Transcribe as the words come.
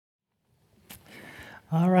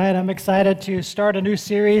All right, I'm excited to start a new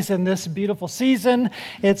series in this beautiful season.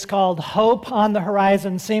 It's called Hope on the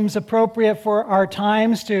Horizon. Seems appropriate for our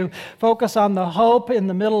times to focus on the hope in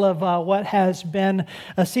the middle of what has been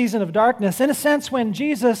a season of darkness. In a sense, when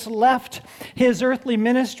Jesus left his earthly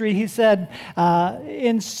ministry, he said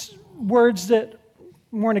words that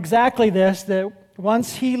weren't exactly this, that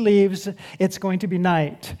once he leaves, it's going to be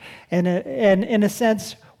night. And in a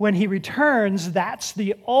sense, when he returns, that's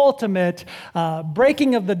the ultimate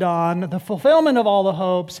breaking of the dawn, the fulfillment of all the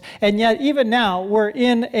hopes. And yet, even now, we're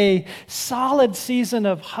in a solid season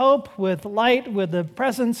of hope with light, with the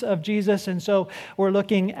presence of Jesus. And so we're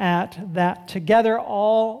looking at that together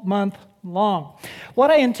all month long. What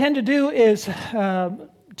I intend to do is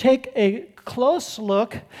take a close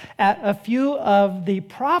look at a few of the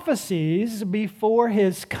prophecies before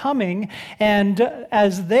his coming, and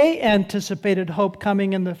as they anticipated hope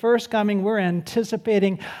coming in the first coming, we're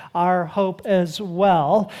anticipating our hope as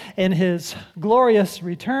well in his glorious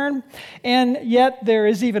return. And yet there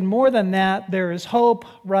is even more than that. There is hope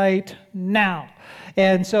right now,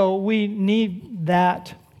 and so we need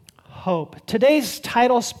that hope. Today's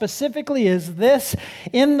title specifically is this: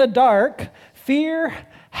 In the Dark, Fear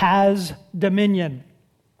Has Dominion.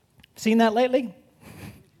 Seen that lately?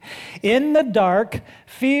 In the dark,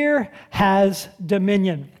 fear has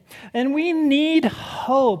dominion. And we need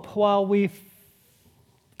hope while we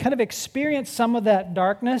kind of experience some of that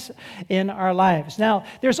darkness in our lives. Now,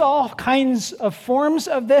 there's all kinds of forms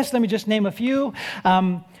of this. Let me just name a few.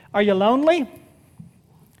 Are you lonely?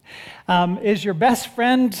 Is your best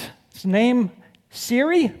friend's name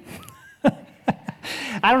Siri?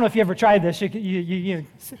 I don't know if you ever tried this.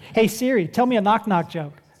 Hey, Siri, tell me a knock-knock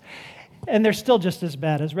joke. And they're still just as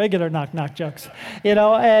bad as regular knock-knock jokes.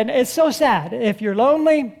 And it's so sad. If you're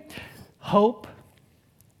lonely, hope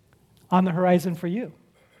on the horizon for you.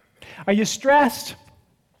 Are you stressed?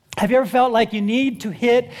 Have you ever felt like you need to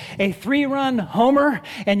hit a 3-run homer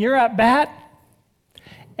and you're at bat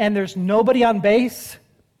and there's nobody on base?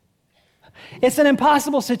 It's an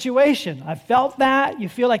impossible situation. I've felt that. You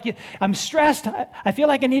feel like I'm stressed. I feel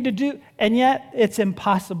like I need to do, and yet it's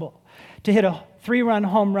impossible to hit a 3-run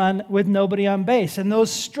home run with nobody on base. And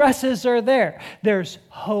those stresses are there. There's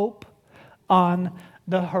hope on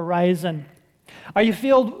the horizon. Are you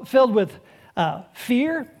filled with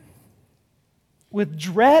fear, with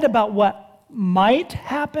dread about what might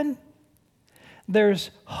happen? There's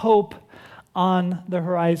hope on the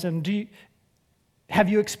horizon. Have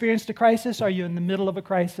you experienced a crisis? Are you in the middle of a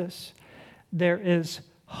crisis? There is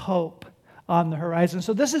hope on the horizon.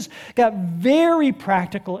 So this has got very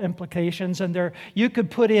practical implications, and you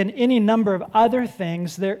could put in any number of other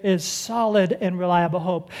things. There is solid and reliable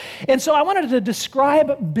hope. And so I wanted to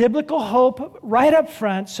describe biblical hope right up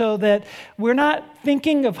front so that we're not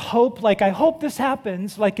thinking of hope like, I hope this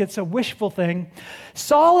happens, like it's a wishful thing.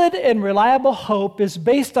 Solid and reliable hope is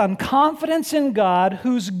based on confidence in God,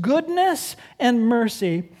 whose goodness and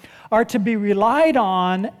mercy are to be relied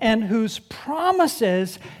on and whose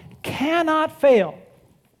promises cannot fail.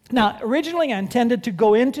 Now, originally I intended to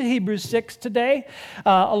go into Hebrews 6 today,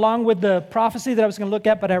 along with the prophecy that I was going to look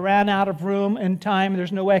at, but I ran out of room and time.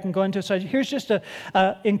 There's no way I can go into it. So here's just an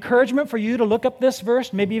encouragement for you to look up this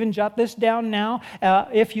verse, maybe even jot this down now.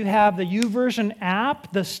 If you have the YouVersion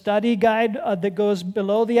app, the study guide that goes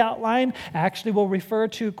below the outline actually will refer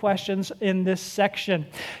to questions in this section.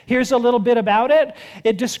 Here's a little bit about it.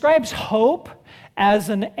 It describes hope as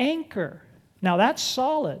an anchor. Now, that's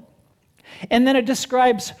solid. And then it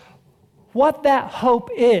describes what that hope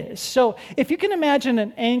is. So if you can imagine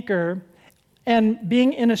an anchor and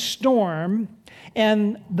being in a storm,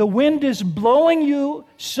 and the wind is blowing you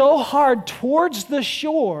so hard towards the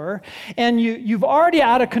shore, and you've already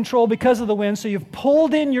out of control because of the wind, so you've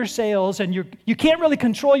pulled in your sails, and you can't really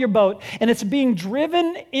control your boat, and it's being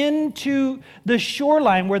driven into the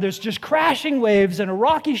shoreline where there's just crashing waves and a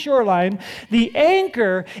rocky shoreline. The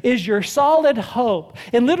anchor is your solid hope.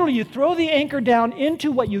 And literally, you throw the anchor down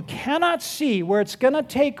into what you cannot see, where it's going to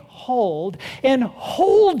take hold and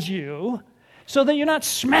hold you so that you're not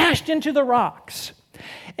smashed into the rocks.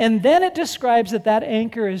 And then it describes that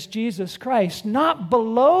anchor is Jesus Christ, not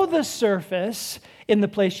below the surface in the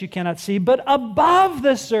place you cannot see, but above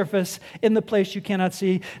the surface in the place you cannot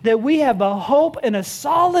see, that we have a hope and a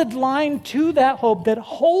solid line to that hope that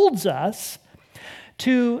holds us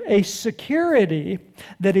to a security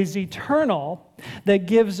that is eternal, that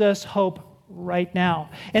gives us hope right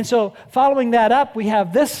now. And so following that up, we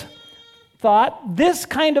have this thought: this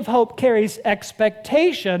kind of hope carries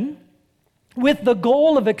expectation with the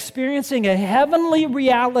goal of experiencing a heavenly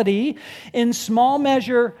reality in small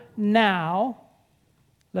measure now.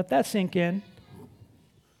 Let that sink in.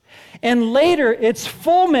 and later its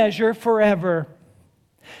full measure forever.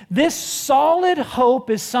 This solid hope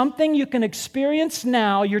is something you can experience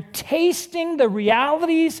now. You're tasting the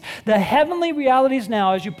realities, the heavenly realities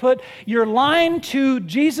now as you put your line to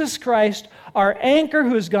Jesus Christ, our anchor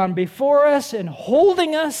who has gone before us and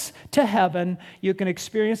holding us to heaven. You can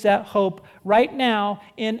experience that hope right now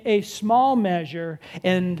in a small measure,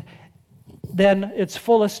 and then its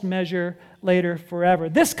fullest measure later forever.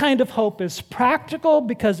 This kind of hope is practical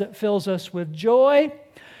because it fills us with joy,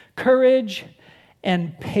 courage,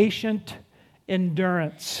 and patient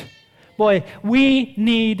endurance. Boy, we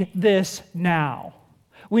need this now.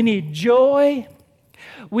 We need joy.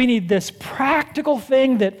 We need this practical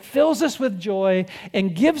thing that fills us with joy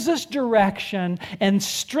and gives us direction and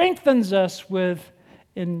strengthens us with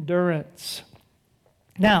endurance.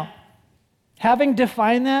 Now, having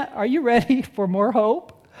defined that, are you ready for more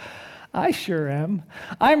hope? I sure am.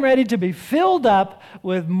 I'm ready to be filled up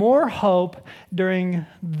with more hope during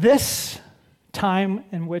this time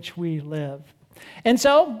in which we live. And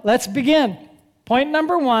so, let's begin. Point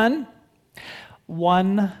number one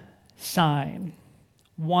sign.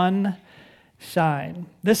 One sign.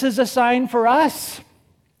 This is a sign for us.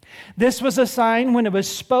 This was a sign when it was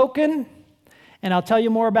spoken, and I'll tell you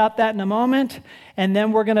more about that in a moment, and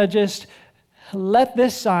then we're going to just let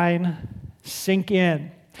this sign sink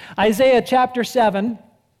in. Isaiah chapter 7,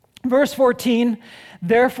 verse 14,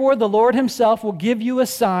 therefore the Lord himself will give you a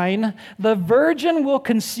sign. The virgin will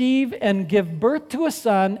conceive and give birth to a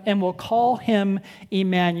son and will call him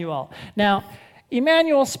Emmanuel. Now,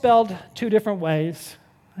 Emmanuel spelled two different ways,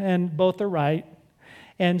 and both are right.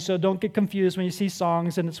 And so don't get confused when you see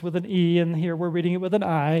songs and it's with an E, and here we're reading it with an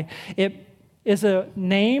I. It is a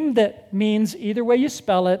name that means either way you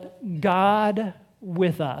spell it, God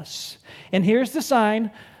with us. And here's the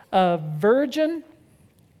sign: a virgin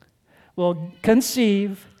will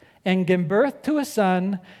conceive and give birth to a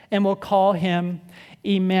son and will call him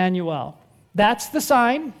Emmanuel. That's the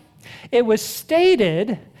sign. It was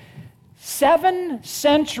stated 7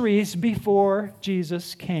 centuries before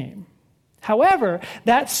Jesus came. However,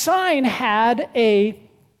 that sign had a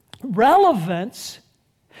relevance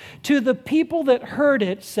to the people that heard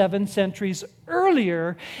it 7 centuries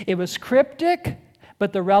earlier. It was cryptic,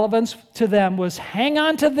 but the relevance to them was hang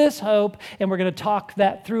on to this hope, and we're going to talk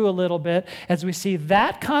that through a little bit as we see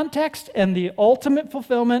that context and the ultimate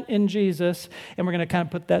fulfillment in Jesus, and we're going to kind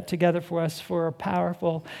of put that together for us for a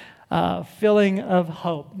powerful filling of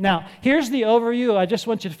hope. Now, here's the overview. I just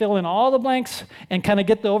want you to fill in all the blanks and kind of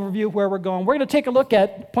get the overview of where we're going. We're going to take a look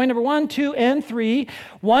at point number 1, 2, and 3.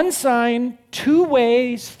 1 sign, 2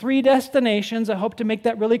 ways, 3 destinations. I hope to make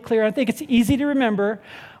that really clear. I think it's easy to remember.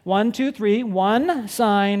 1, 2, 3. 1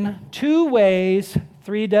 sign, 2 ways,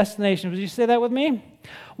 3 destinations. Would you say that with me?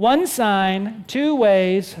 1 sign, 2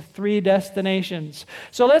 ways, 3 destinations.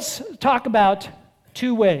 So let's talk about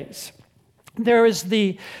 2 ways. There is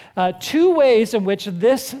the 2 ways in which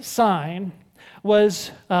this sign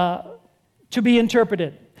was to be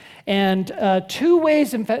interpreted. And 2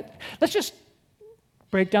 ways, in fact, let's just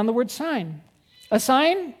break down the word sign. A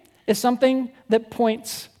sign is something that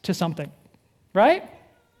points to something, right?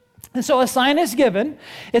 And so a sign is given.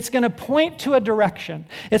 It's going to point to a direction.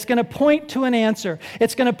 It's going to point to an answer.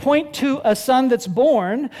 It's going to point to a son that's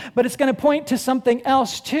born, but it's going to point to something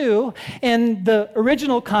else too. In the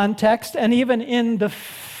original context and even in the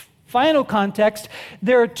final context,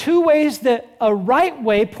 there are 2 ways that a right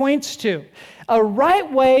way points to. A right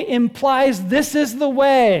way implies this is the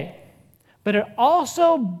way. But it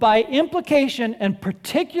also, by implication, and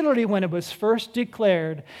particularly when it was first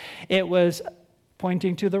declared, it was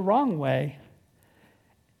pointing to the wrong way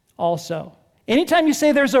also. Anytime you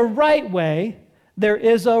say there's a right way, there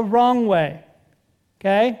is a wrong way,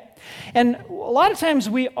 okay? And a lot of times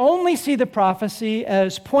we only see the prophecy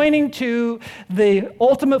as pointing to the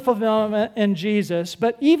ultimate fulfillment in Jesus,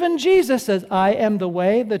 but even Jesus says, I am the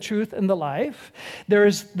way, the truth, and the life. There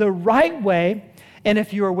is the right way, and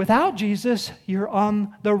if you are without Jesus, you're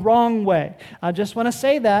on the wrong way. I just want to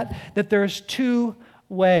say that there's 2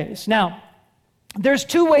 ways. Now, there's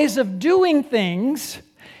 2 ways of doing things,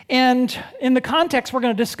 and in the context, we're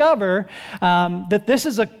going to discover that this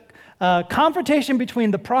is a confrontation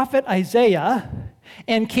between the prophet Isaiah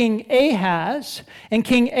and King Ahaz, and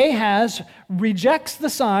King Ahaz rejects the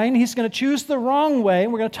sign. He's going to choose the wrong way.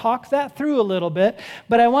 We're going to talk that through a little bit,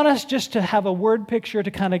 but I want us just to have a word picture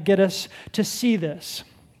to kind of get us to see this.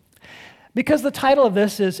 Because the title of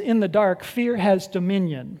this is In the Dark, Fear Has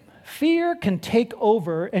Dominion. Fear can take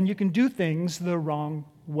over and you can do things the wrong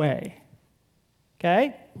way.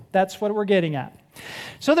 Okay? That's what we're getting at.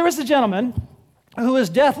 So there was a gentleman who was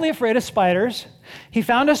deathly afraid of spiders. He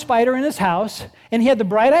found a spider in his house, and he had the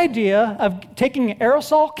bright idea of taking an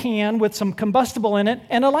aerosol can with some combustible in it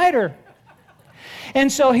and a lighter.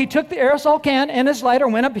 And so he took the aerosol can and his lighter,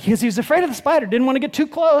 went up because he was afraid of the spider, didn't want to get too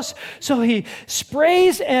close. So he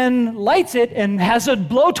sprays and lights it and has a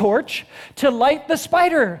blowtorch to light the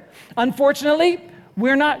spider. Unfortunately,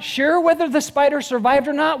 we're not sure whether the spider survived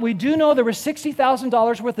or not. We do know there was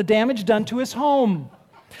 $60,000 worth of damage done to his home.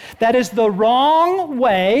 That is the wrong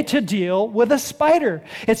way to deal with a spider.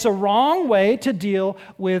 It's a wrong way to deal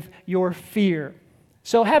with your fear.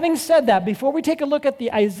 So having said that, before we take a look at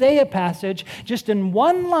the Isaiah passage, just in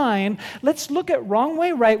one line, let's look at wrong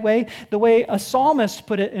way, right way, the way a psalmist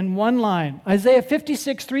put it in one line. Isaiah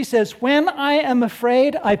 56:3 says, "When I am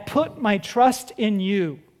afraid, I put my trust in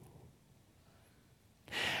you."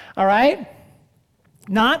 All right?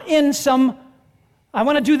 Not in some, I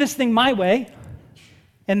want to do this thing my way.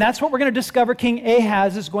 And that's what we're going to discover King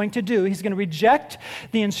Ahaz is going to do. He's going to reject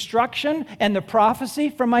the instruction and the prophecy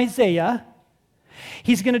from Isaiah.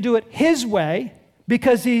 He's going to do it his way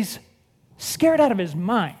because he's scared out of his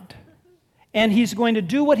mind. And he's going to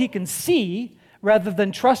do what he can see rather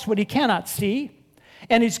than trust what he cannot see.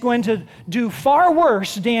 And he's going to do far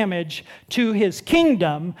worse damage to his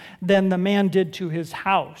kingdom than the man did to his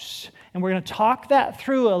house. And we're going to talk that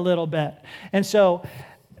through a little bit. And so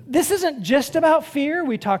this isn't just about fear.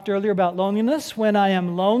 We talked earlier about loneliness. When I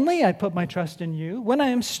am lonely, I put my trust in you. When I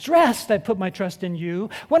am stressed, I put my trust in you.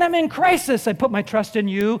 When I'm in crisis, I put my trust in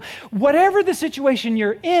you. Whatever the situation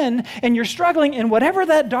you're in and you're struggling in, whatever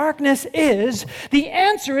that darkness is, the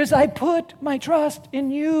answer is I put my trust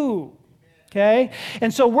in you. Okay?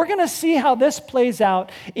 And so we're going to see how this plays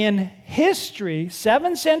out in history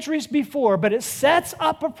 7 centuries before, but it sets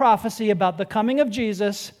up a prophecy about the coming of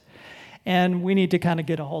Jesus. And we need to kind of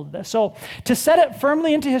get a hold of this. So to set it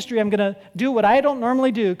firmly into history, I'm going to do what I don't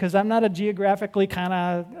normally do because I'm not a geographically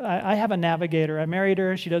I have a navigator. I married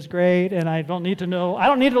her. She does great. And I don't need to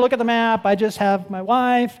look at the map. I just have my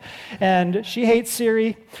wife. And she hates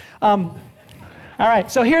Siri. All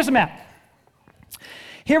right, so here's the map.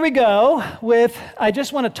 Here we go I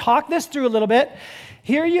just want to talk this through a little bit.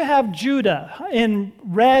 Here you have Judah in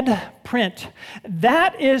red print.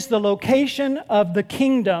 That is the location of the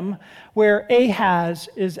kingdom where Ahaz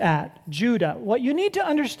is at, Judah. What you need to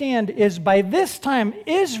understand is by this time,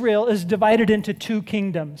 Israel is divided into 2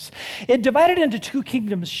 kingdoms. It divided into 2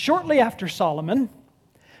 kingdoms shortly after Solomon.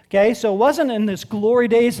 Okay, so it wasn't in this glory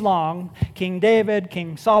days long, King David,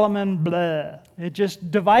 King Solomon, blah. It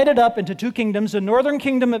just divided up into 2 kingdoms, the northern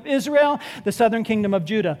kingdom of Israel, the southern kingdom of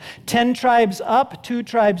Judah. 10 tribes up, 2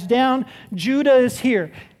 tribes down. Judah is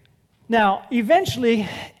here. Now, eventually,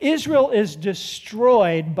 Israel is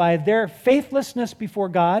destroyed by their faithlessness before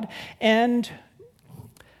God, and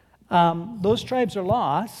those tribes are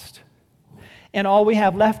lost, and all we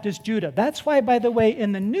have left is Judah. That's why, by the way,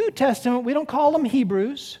 in the New Testament, we don't call them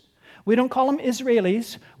Hebrews. We don't call them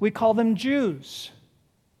Israelis. We call them Jews.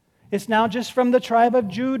 It's now just from the tribe of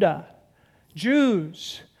Judah.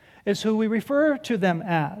 Jews is who we refer to them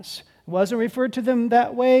as. It wasn't referred to them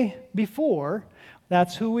that way before.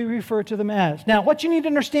 That's who we refer to them as. Now, what you need to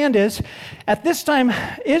understand is, at this time,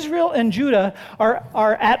 Israel and Judah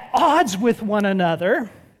are at odds with one another,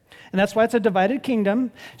 and that's why it's a divided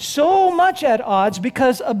kingdom. So much at odds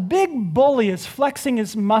because a big bully is flexing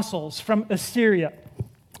his muscles from Assyria.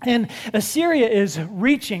 And Assyria is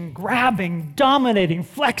reaching, grabbing, dominating,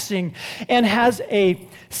 flexing, and has a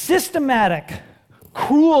systematic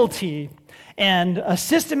cruelty and a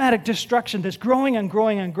systematic destruction that's growing and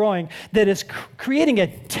growing and growing that is creating a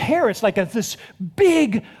terror. It's like this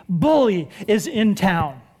big bully is in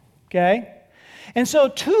town, okay? And so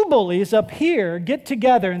 2 bullies up here get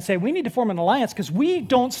together and say, we need to form an alliance because we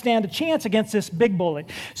don't stand a chance against this big bully.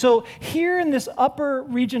 So here in this upper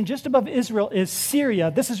region just above Israel is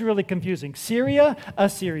Syria. This is really confusing. Syria,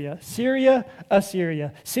 Assyria. Syria,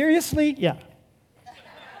 Assyria. Seriously? Yeah.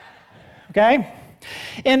 Okay?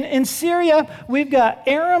 And in Syria, we've got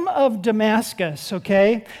Aram of Damascus,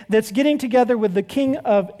 okay, that's getting together with the king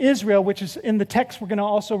of Israel, which is in the text, we're going to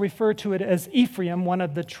also refer to it as Ephraim, one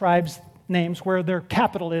of the tribes' names where their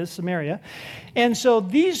capital is, Samaria. And so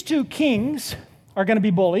these 2 kings are going to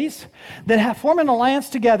be bullies that have formed an alliance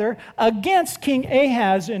together against King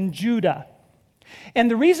Ahaz in Judah. And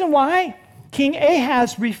the reason why King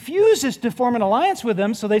Ahaz refuses to form an alliance with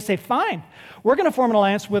them, so they say, fine, we're going to form an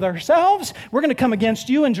alliance with ourselves, we're going to come against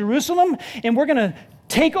you in Jerusalem, and we're going to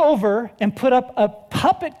take over and put up a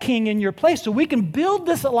puppet king in your place so we can build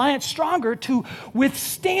this alliance stronger to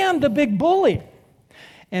withstand the big bully.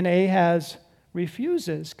 And Ahaz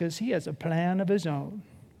refuses because he has a plan of his own.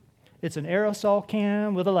 It's an aerosol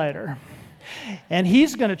can with a lighter. And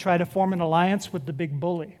he's going to try to form an alliance with the big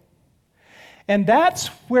bully. And that's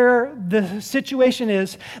where the situation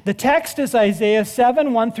is. The text is Isaiah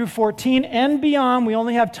 7, 1 through 14, and beyond. We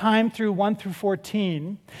only have time through 1 through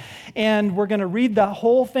 14. And we're going to read the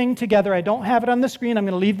whole thing together. I don't have it on the screen. I'm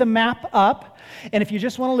going to leave the map up. And if you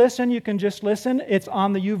just want to listen, you can just listen. It's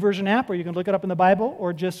on the YouVersion app, or you can look it up in the Bible,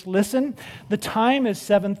 or just listen. The time is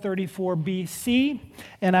 7:34 BC,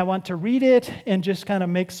 and I want to read it and just kind of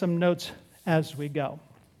make some notes as we go.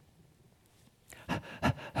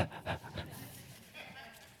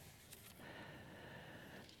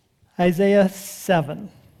 Isaiah 7.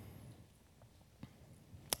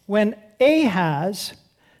 When Ahaz,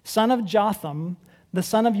 son of Jotham, the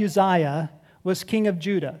son of Uzziah, was king of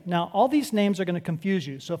Judah. Now, all these names are going to confuse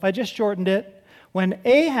you. So if I just shortened it, when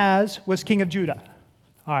Ahaz was king of Judah.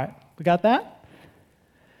 All right, we got that?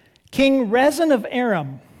 King Rezin of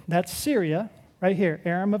Aram, that's Syria, right here,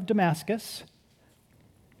 Aram of Damascus.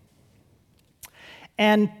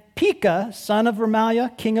 And Pekah, son of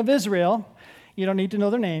Remaliah, king of Israel. You don't need to know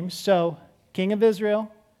their names. So, king of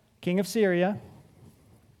Israel, king of Syria,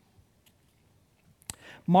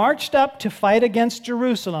 marched up to fight against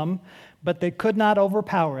Jerusalem, but they could not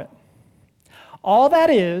overpower it. All that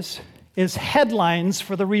is headlines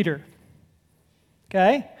for the reader.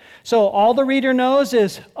 Okay? So all the reader knows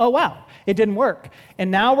is, oh wow, it didn't work.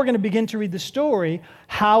 And now we're going to begin to read the story,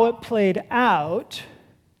 how it played out,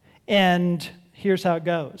 and here's how it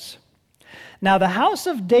goes. Now the house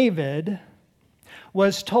of David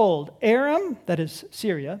was told, Aram, that is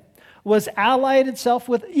Syria, was allied itself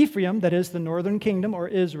with Ephraim, that is the northern kingdom or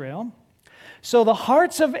Israel. So the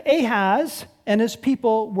hearts of Ahaz and his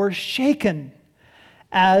people were shaken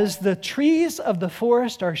as the trees of the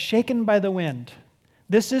forest are shaken by the wind.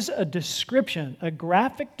 This is a description, a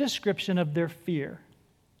graphic description of their fear.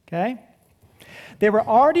 Okay? They were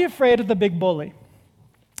already afraid of the big bully.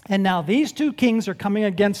 And now these two kings are coming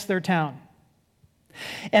against their town.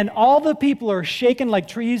 And all the people are shaken like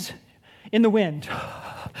trees in the wind.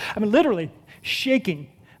 I mean, literally shaking,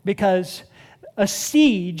 because a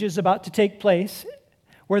siege is about to take place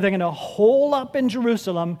where they're going to hole up in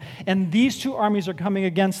Jerusalem, and these two armies are coming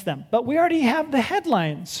against them. But we already have the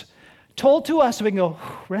headlines told to us, so we can go,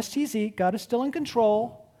 rest easy, God is still in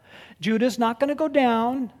control. Judah's not going to go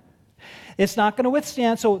down. It's not going to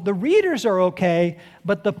withstand. So the readers are okay,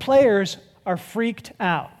 but the players are freaked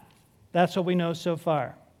out. That's what we know so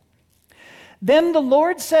far. Then the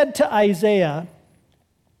Lord said to Isaiah,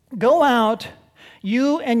 go out,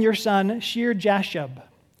 you and your son Shear-Jashub.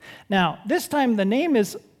 Now, this time the name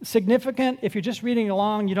is significant. If you're just reading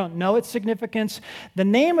along, you don't know its significance. The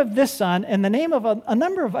name of this son and the name of a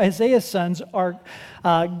number of Isaiah's sons are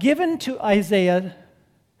given to Isaiah.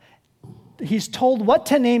 He's told what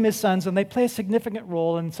to name his sons, and they play a significant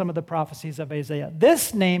role in some of the prophecies of Isaiah.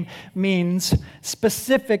 This name means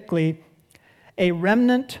specifically, a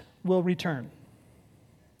remnant will return.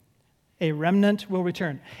 A remnant will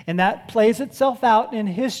return. And that plays itself out in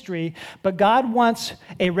history, but God wants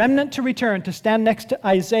a remnant to return to stand next to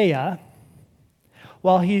Isaiah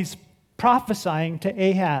while he's prophesying to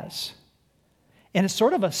Ahaz. And it's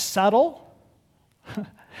sort of a subtle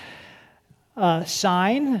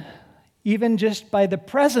sign, even just by the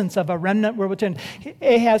presence of a remnant will return.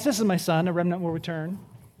 Ahaz, this is my son, a remnant will return.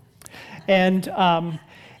 And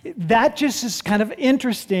that just is kind of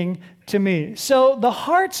interesting to me. So the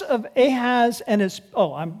hearts of Ahaz and his,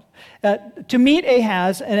 to meet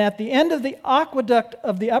Ahaz, and at the end of the aqueduct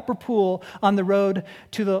of the upper pool on the road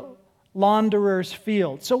to the launderer's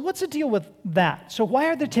field. So what's the deal with that? So why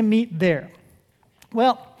are they to meet there?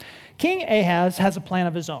 Well, King Ahaz has a plan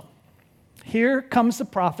of his own. Here comes the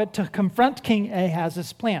prophet to confront King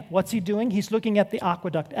Ahaz's plan. What's he doing? He's looking at the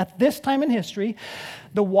aqueduct. At this time in history,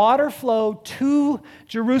 the water flow to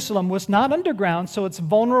Jerusalem was not underground, so it's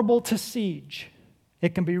vulnerable to siege.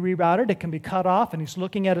 It can be rerouted, it can be cut off, and he's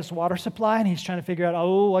looking at his water supply, and he's trying to figure out,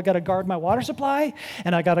 I got to guard my water supply,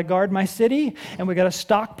 and I got to guard my city, and we got to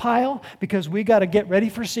stockpile because we got to get ready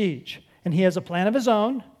for siege. And he has a plan of his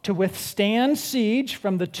own to withstand siege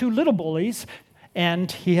from the two little bullies.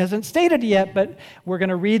 And he hasn't stated it yet, but we're going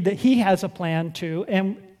to read that he has a plan too.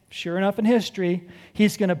 And sure enough, in history,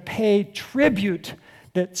 he's going to pay tribute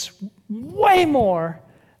that's way more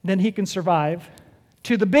than he can survive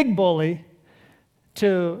to the big bully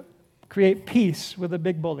to create peace with the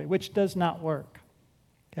big bully, which does not work.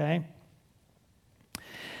 Okay?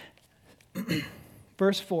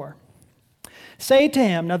 Verse 4. Say to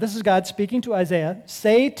him, now this is God speaking to Isaiah,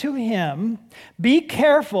 say to him, be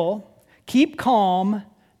careful, keep calm,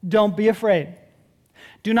 don't be afraid.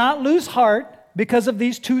 Do not lose heart because of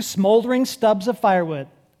these two smoldering stubs of firewood.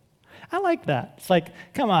 I like that. It's like,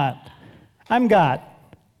 come on, I'm God.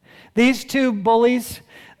 These two bullies,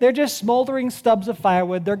 they're just smoldering stubs of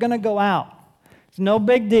firewood. They're going to go out. It's no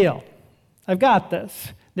big deal. I've got this.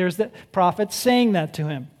 There's the prophet saying that to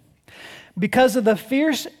him. Because of the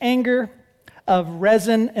fierce anger of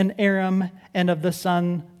Rezin and Aram and of the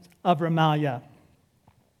son of Remaliah.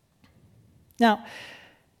 Now,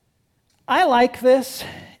 I like this,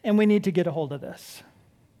 and we need to get a hold of this.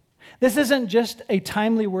 This isn't just a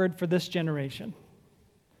timely word for this generation.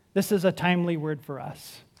 This is a timely word for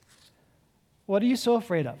us. What are you so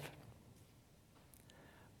afraid of?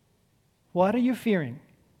 What are you fearing?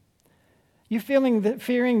 You fearing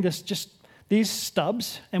these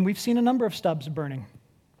stubs, and we've seen a number of stubs burning.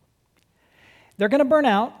 They're going to burn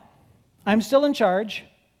out. I'm still in charge.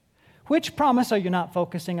 Which promise are you not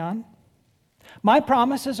focusing on? My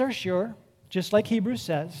promises are sure, just like Hebrews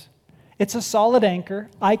says. It's a solid anchor.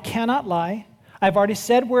 I cannot lie. I've already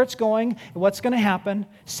said where it's going and what's going to happen.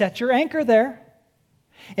 Set your anchor there.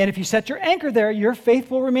 And if you set your anchor there, your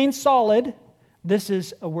faith will remain solid. This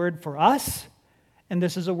is a word for us, and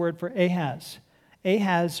this is a word for Ahaz.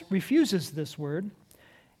 Ahaz refuses this word,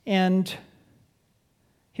 and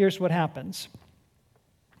here's what happens.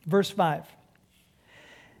 Verse 5.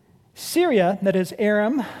 Syria, that is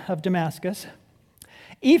Aram of Damascus,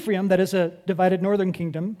 Ephraim, that is a divided northern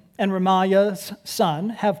kingdom, and Remaliah's son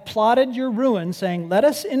have plotted your ruin, saying, let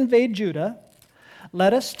us invade Judah,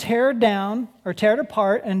 let us tear it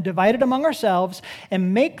apart and divide it among ourselves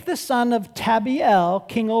and make the son of Tabiel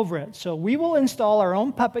king over it. So we will install our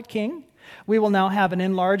own puppet king. We will now have an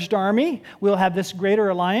enlarged army. We'll have this greater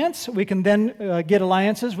alliance. We can then get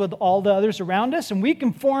alliances with all the others around us, and we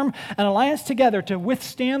can form an alliance together to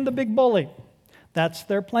withstand the big bully. That's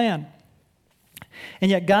their plan. And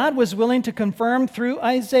yet God was willing to confirm through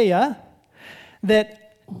Isaiah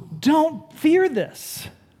that don't fear this.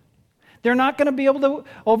 They're not going to be able to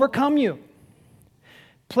overcome you.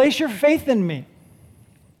 Place your faith in me.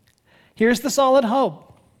 Here's the solid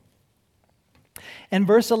hope. In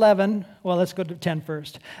verse 11, well, let's go to 10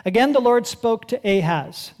 first. Again, the Lord spoke to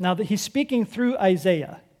Ahaz. Now that he's speaking through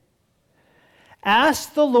Isaiah.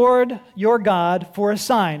 Ask the Lord your God for a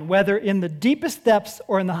sign, whether in the deepest depths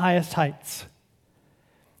or in the highest heights.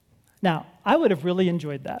 Now, I would have really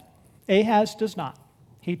enjoyed that. Ahaz does not.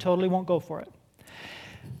 He totally won't go for it.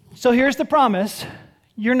 So here's the promise.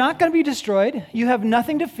 You're not going to be destroyed. You have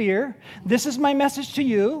nothing to fear. This is my message to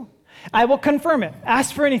you. I will confirm it.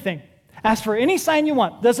 Ask for anything. Ask for any sign you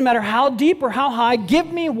want. Doesn't matter how deep or how high.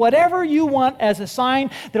 Give me whatever you want as a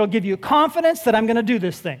sign that'll give you confidence that I'm going to do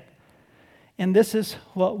this thing. And this is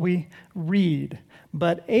what we read.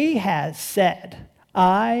 But Ahaz said,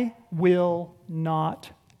 I will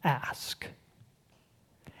not ask.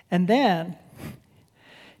 And then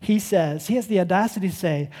he says, he has the audacity to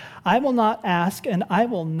say, I will not ask and I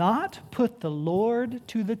will not put the Lord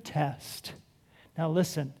to the test. Now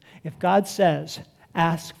listen, if God says,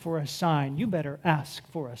 ask for a sign, you better ask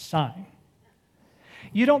for a sign.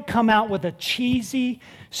 You don't come out with a cheesy,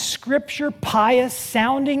 scripture pious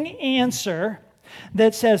sounding answer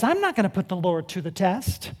that says, I'm not going to put the Lord to the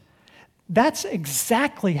test. That's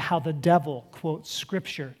exactly how the devil quotes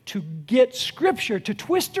Scripture, to get Scripture to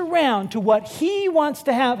twist around to what he wants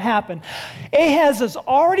to have happen. Ahaz has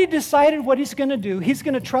already decided what he's going to do. He's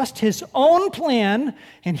going to trust his own plan,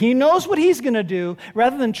 and he knows what he's going to do,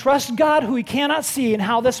 rather than trust God, who he cannot see, and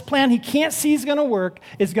how this plan he can't see is going to work.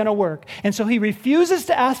 And so he refuses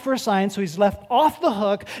to ask for a sign, so he's left off the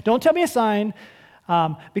hook. Don't tell me a sign,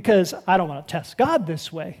 because I don't want to test God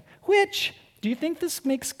this way, which... Do you think this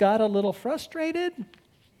makes God a little frustrated?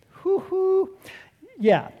 Hoo-hoo.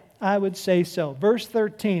 Yeah, I would say so. Verse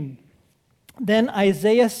 13. Then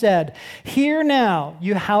Isaiah said, hear now,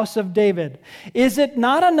 you house of David. Is it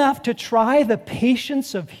not enough to try the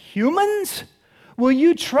patience of humans? Will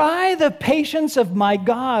you try the patience of my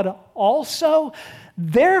God also?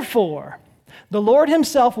 Therefore, the Lord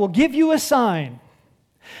himself will give you a sign.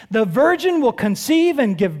 The virgin will conceive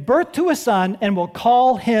and give birth to a son and will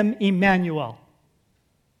call him Emmanuel.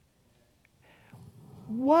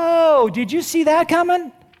 Whoa, did you see that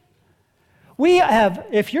coming? We have,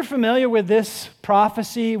 if you're familiar with this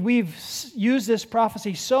prophecy, we've used this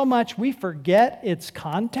prophecy so much we forget its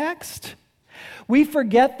context. We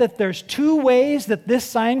forget that there's two ways that this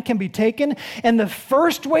sign can be taken. And the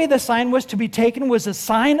first way the sign was to be taken was a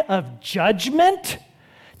sign of judgment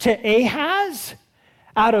to Ahaz.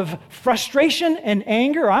 Out of frustration and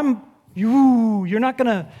anger, you're not going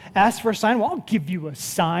to ask for a sign? Well, I'll give you a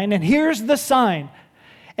sign, and here's the sign.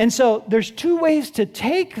 And so there's two ways to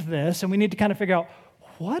take this, and we need to kind of figure out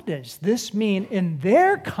what does this mean in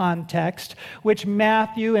their context, which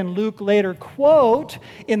Matthew and Luke later quote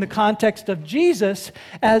in the context of Jesus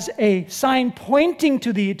as a sign pointing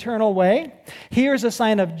to the eternal way? Here's a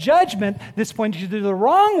sign of judgment that's pointing to the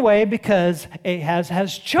wrong way because Ahaz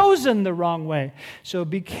has chosen the wrong way. So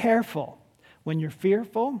be careful when you're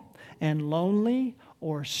fearful and lonely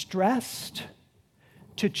or stressed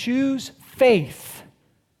to choose faith,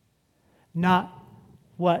 not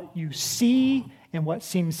what you see and what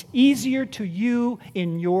seems easier to you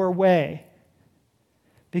in your way.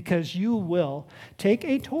 Because you will take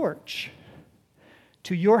a torch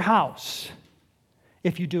to your house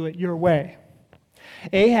if you do it your way.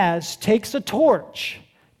 Ahaz takes a torch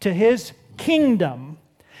to his kingdom.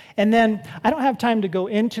 And then, I don't have time to go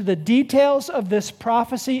into the details of this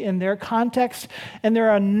prophecy in their context, and there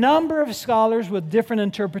are a number of scholars with different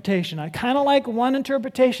interpretation. I kind of like one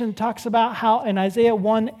interpretation that talks about how in Isaiah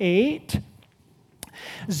 1:8,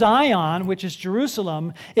 Zion, which is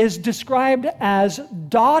Jerusalem, is described as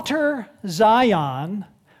daughter Zion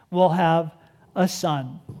will have a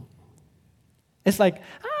son. It's like,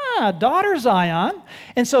 daughter Zion.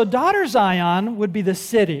 And so daughter Zion would be the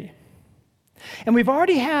city. And we've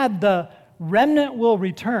already had the remnant will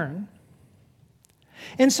return.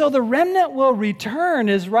 And so the remnant will return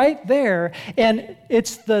is right there, and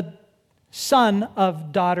it's the son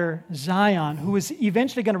of daughter Zion who is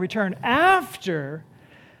eventually going to return after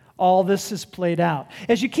all this is played out.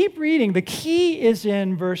 As you keep reading, the key is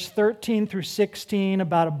in verse 13 through 16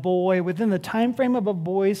 about a boy within the time frame of a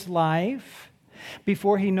boy's life.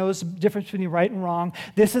 Before he knows the difference between right and wrong,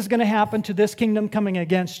 this is going to happen to this kingdom coming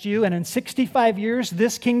against you, and in 65 years,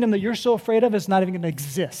 this kingdom that you're so afraid of is not even going to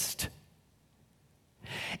exist.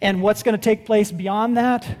 And what's going to take place beyond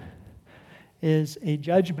that is a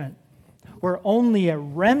judgment where only a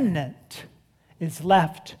remnant is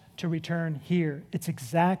left to return here. It's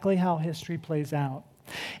exactly how history plays out.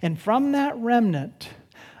 And from that remnant,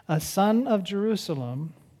 a son of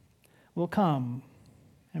Jerusalem will come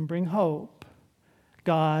and bring hope.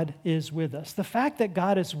 God is with us. The fact that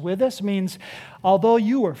God is with us means, although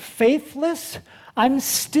you are faithless, I'm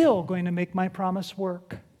still going to make my promise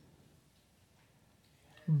work.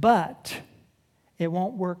 But it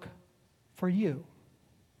won't work for you.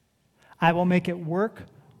 I will make it work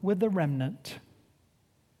with the remnant.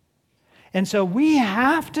 And so we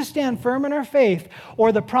have to stand firm in our faith,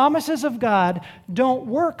 or the promises of God don't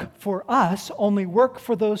work for us, only work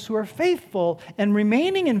for those who are faithful and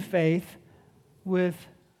remaining in faith with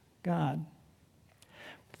God.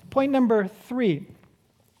 Point number 3,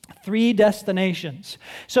 3 destinations.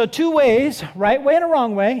 So 2 ways, right way and a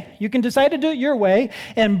wrong way. You can decide to do it your way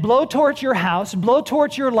and blow torch your house, blow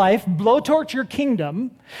torch your life, blow torch your kingdom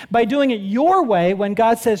by doing it your way when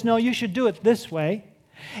God says, no, you should do it this way.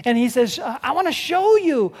 And he says, I want to show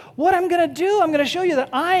you what I'm going to do. I'm going to show you that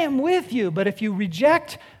I am with you. But if you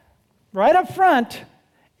reject right up front,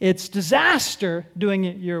 it's disaster doing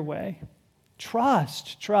it your way.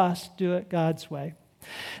 Trust, do it God's way.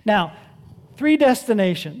 Now, 3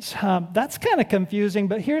 destinations. That's kind of confusing,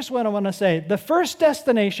 but here's what I want to say. The first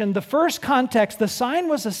destination, the first context, the sign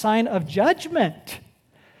was a sign of judgment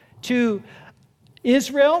to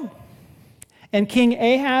Israel and King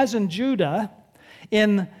Ahaz and Judah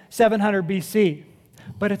in 700 BC.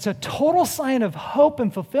 But it's a total sign of hope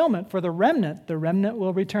and fulfillment for the remnant. The remnant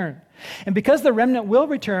will return. And because the remnant will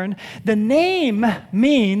return, the name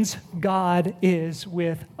means God is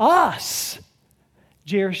with us.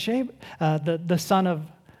 The son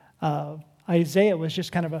of Isaiah was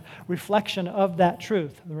just kind of a reflection of that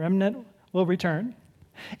truth. The remnant will return.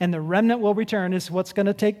 And the remnant will return is what's going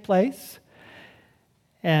to take place.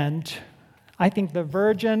 And I think the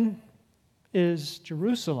virgin is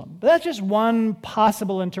Jerusalem. But that's just one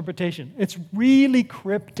possible interpretation. It's really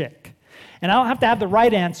cryptic. And I don't have to have the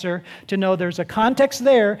right answer to know there's a context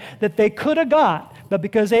there that they could have got, but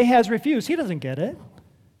because Ahaz refused, he doesn't get it.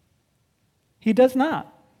 He does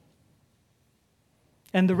not.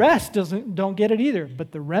 And the rest don't get it either,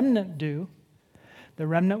 but the remnant do. The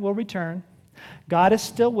remnant will return. God is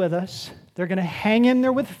still with us. They're going to hang in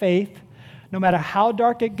there with faith, no matter how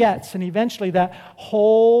dark it gets, and eventually that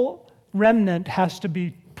whole remnant has to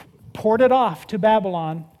be ported off to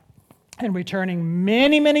Babylon, and returning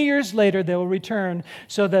many, many years later, they will return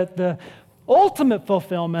so that the ultimate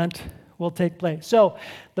fulfillment will take place. So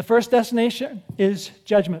the first destination is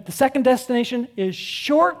judgment. The second destination is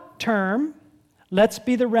short term. Let's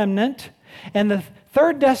be the remnant. And the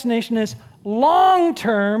third destination is long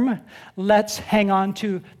term. Let's hang on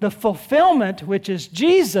to the fulfillment, which is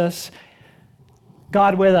Jesus,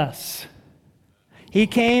 God with us. He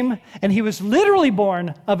came and he was literally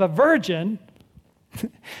born of a virgin,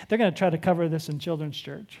 They're going to try to cover this in children's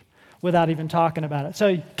church without even talking about it.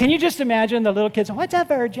 So can you just imagine the little kids, what's a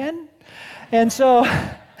virgin? And so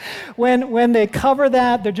when they cover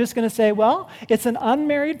that, they're just going to say, well, it's an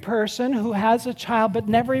unmarried person who has a child but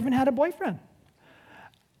never even had a boyfriend.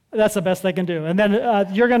 That's the best they can do. And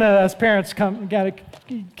then you're going to, as parents, gonna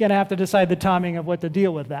have to decide the timing of what to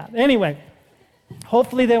deal with that. Anyway,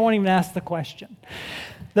 hopefully they won't even ask the question.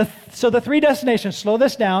 So the three destinations, slow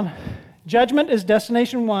this down. Judgment is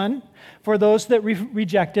destination one for those that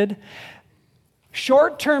rejected.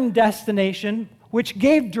 Short-term destination, which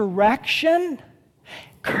gave direction,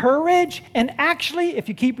 courage, and actually, if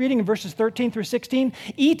you keep reading in verses 13 through 16,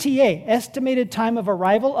 ETA, estimated time of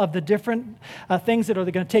arrival of the different things that are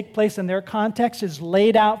going to take place in their context, is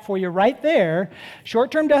laid out for you right there.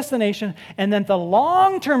 Short-term destination, and then the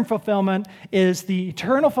long-term fulfillment is the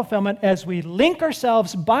eternal fulfillment as we link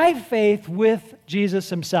ourselves by faith with Jesus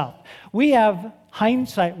himself. We have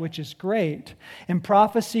hindsight, which is great, and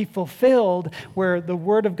prophecy fulfilled, where the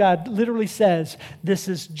Word of God literally says, this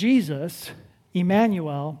is Jesus,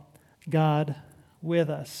 Emmanuel, God with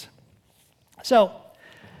us. So,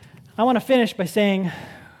 I want to finish by saying,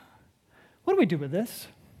 what do we do with this?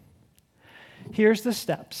 Here's the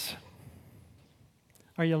steps.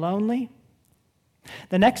 Are you lonely?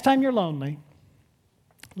 The next time you're lonely,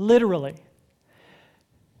 literally,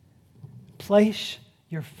 place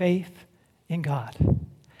your faith in God.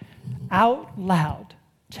 Out loud,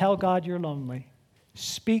 tell God you're lonely.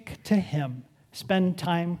 Speak to him. Spend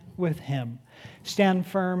time with him. Stand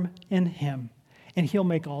firm in him, and he'll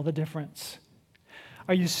make all the difference.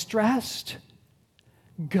 Are you stressed?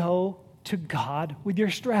 Go to God with your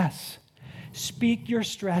stress. Speak your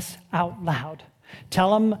stress out loud.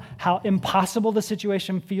 Tell him how impossible the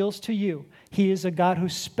situation feels to you. He is a God who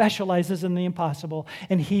specializes in the impossible,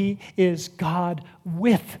 and he is God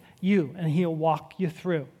with you, and he'll walk you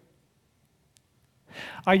through.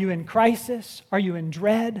 Are you in crisis? Are you in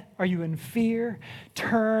dread? Are you in fear?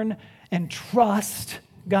 Turn and trust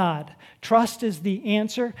God. Trust is the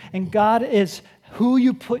answer, and God is who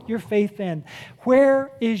you put your faith in.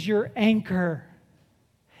 Where is your anchor?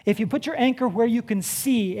 If you put your anchor where you can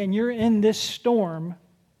see and you're in this storm,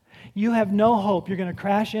 you have no hope. You're going to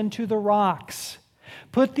crash into the rocks.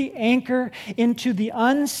 Put the anchor into the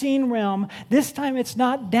unseen realm. This time it's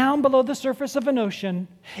not down below the surface of an ocean.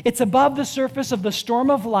 It's above the surface of the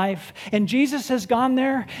storm of life. And Jesus has gone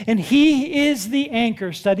there, and he is the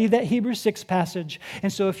anchor. Study that Hebrews 6 passage.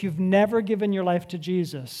 And so if you've never given your life to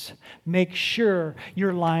Jesus, make sure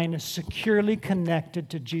your line is securely connected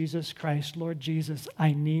to Jesus Christ. Lord Jesus,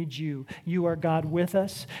 I need you. You are God with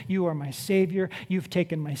us. You are my Savior. You've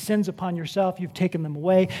taken my sins upon yourself. You've taken them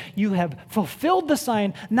away. You have fulfilled the sign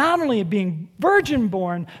not only of being virgin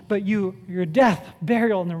born, but your death,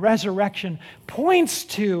 burial, and the resurrection points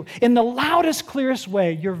to, in the loudest, clearest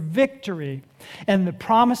way, your victory and the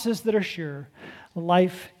promises that are sure.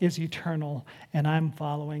 Life is eternal, and I'm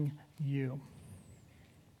following you.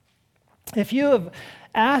 If you have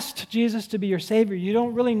asked Jesus to be your Savior, you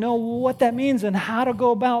don't really know what that means and how to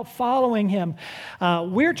go about following him.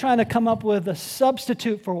 We're trying to come up with a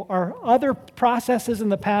substitute for our other processes in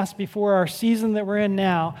the past before our season that we're in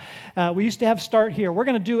now. We used to have Start Here. We're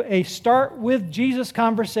going to do a Start with Jesus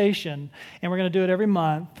conversation, and we're going to do it every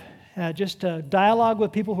month. Just to dialogue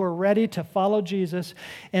with people who are ready to follow Jesus.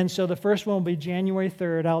 And so the first one will be January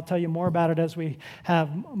 3rd. I'll tell you more about it as we have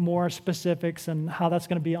more specifics and how that's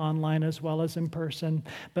going to be online as well as in person.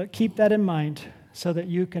 But keep that in mind so that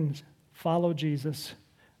you can follow Jesus.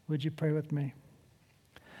 Would you pray with me?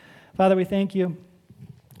 Father, we thank you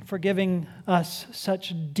for giving us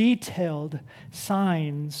such detailed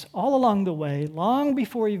signs all along the way, long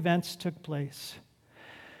before events took place.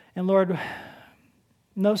 And Lord,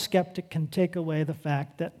 no skeptic can take away the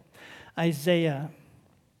fact that Isaiah,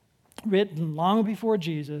 written long before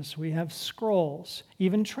Jesus, we have scrolls,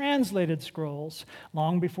 even translated scrolls,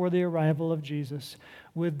 long before the arrival of Jesus,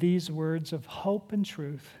 with these words of hope and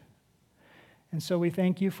truth. And so we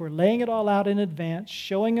thank you for laying it all out in advance,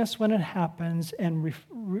 showing us when it happens, and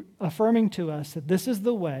affirming to us that this is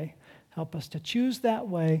the way. Help us to choose that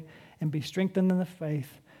way and be strengthened in the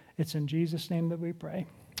faith. It's in Jesus' name that we pray.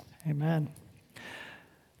 Amen.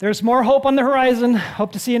 There's more hope on the horizon.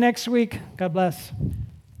 Hope to see you next week. God bless.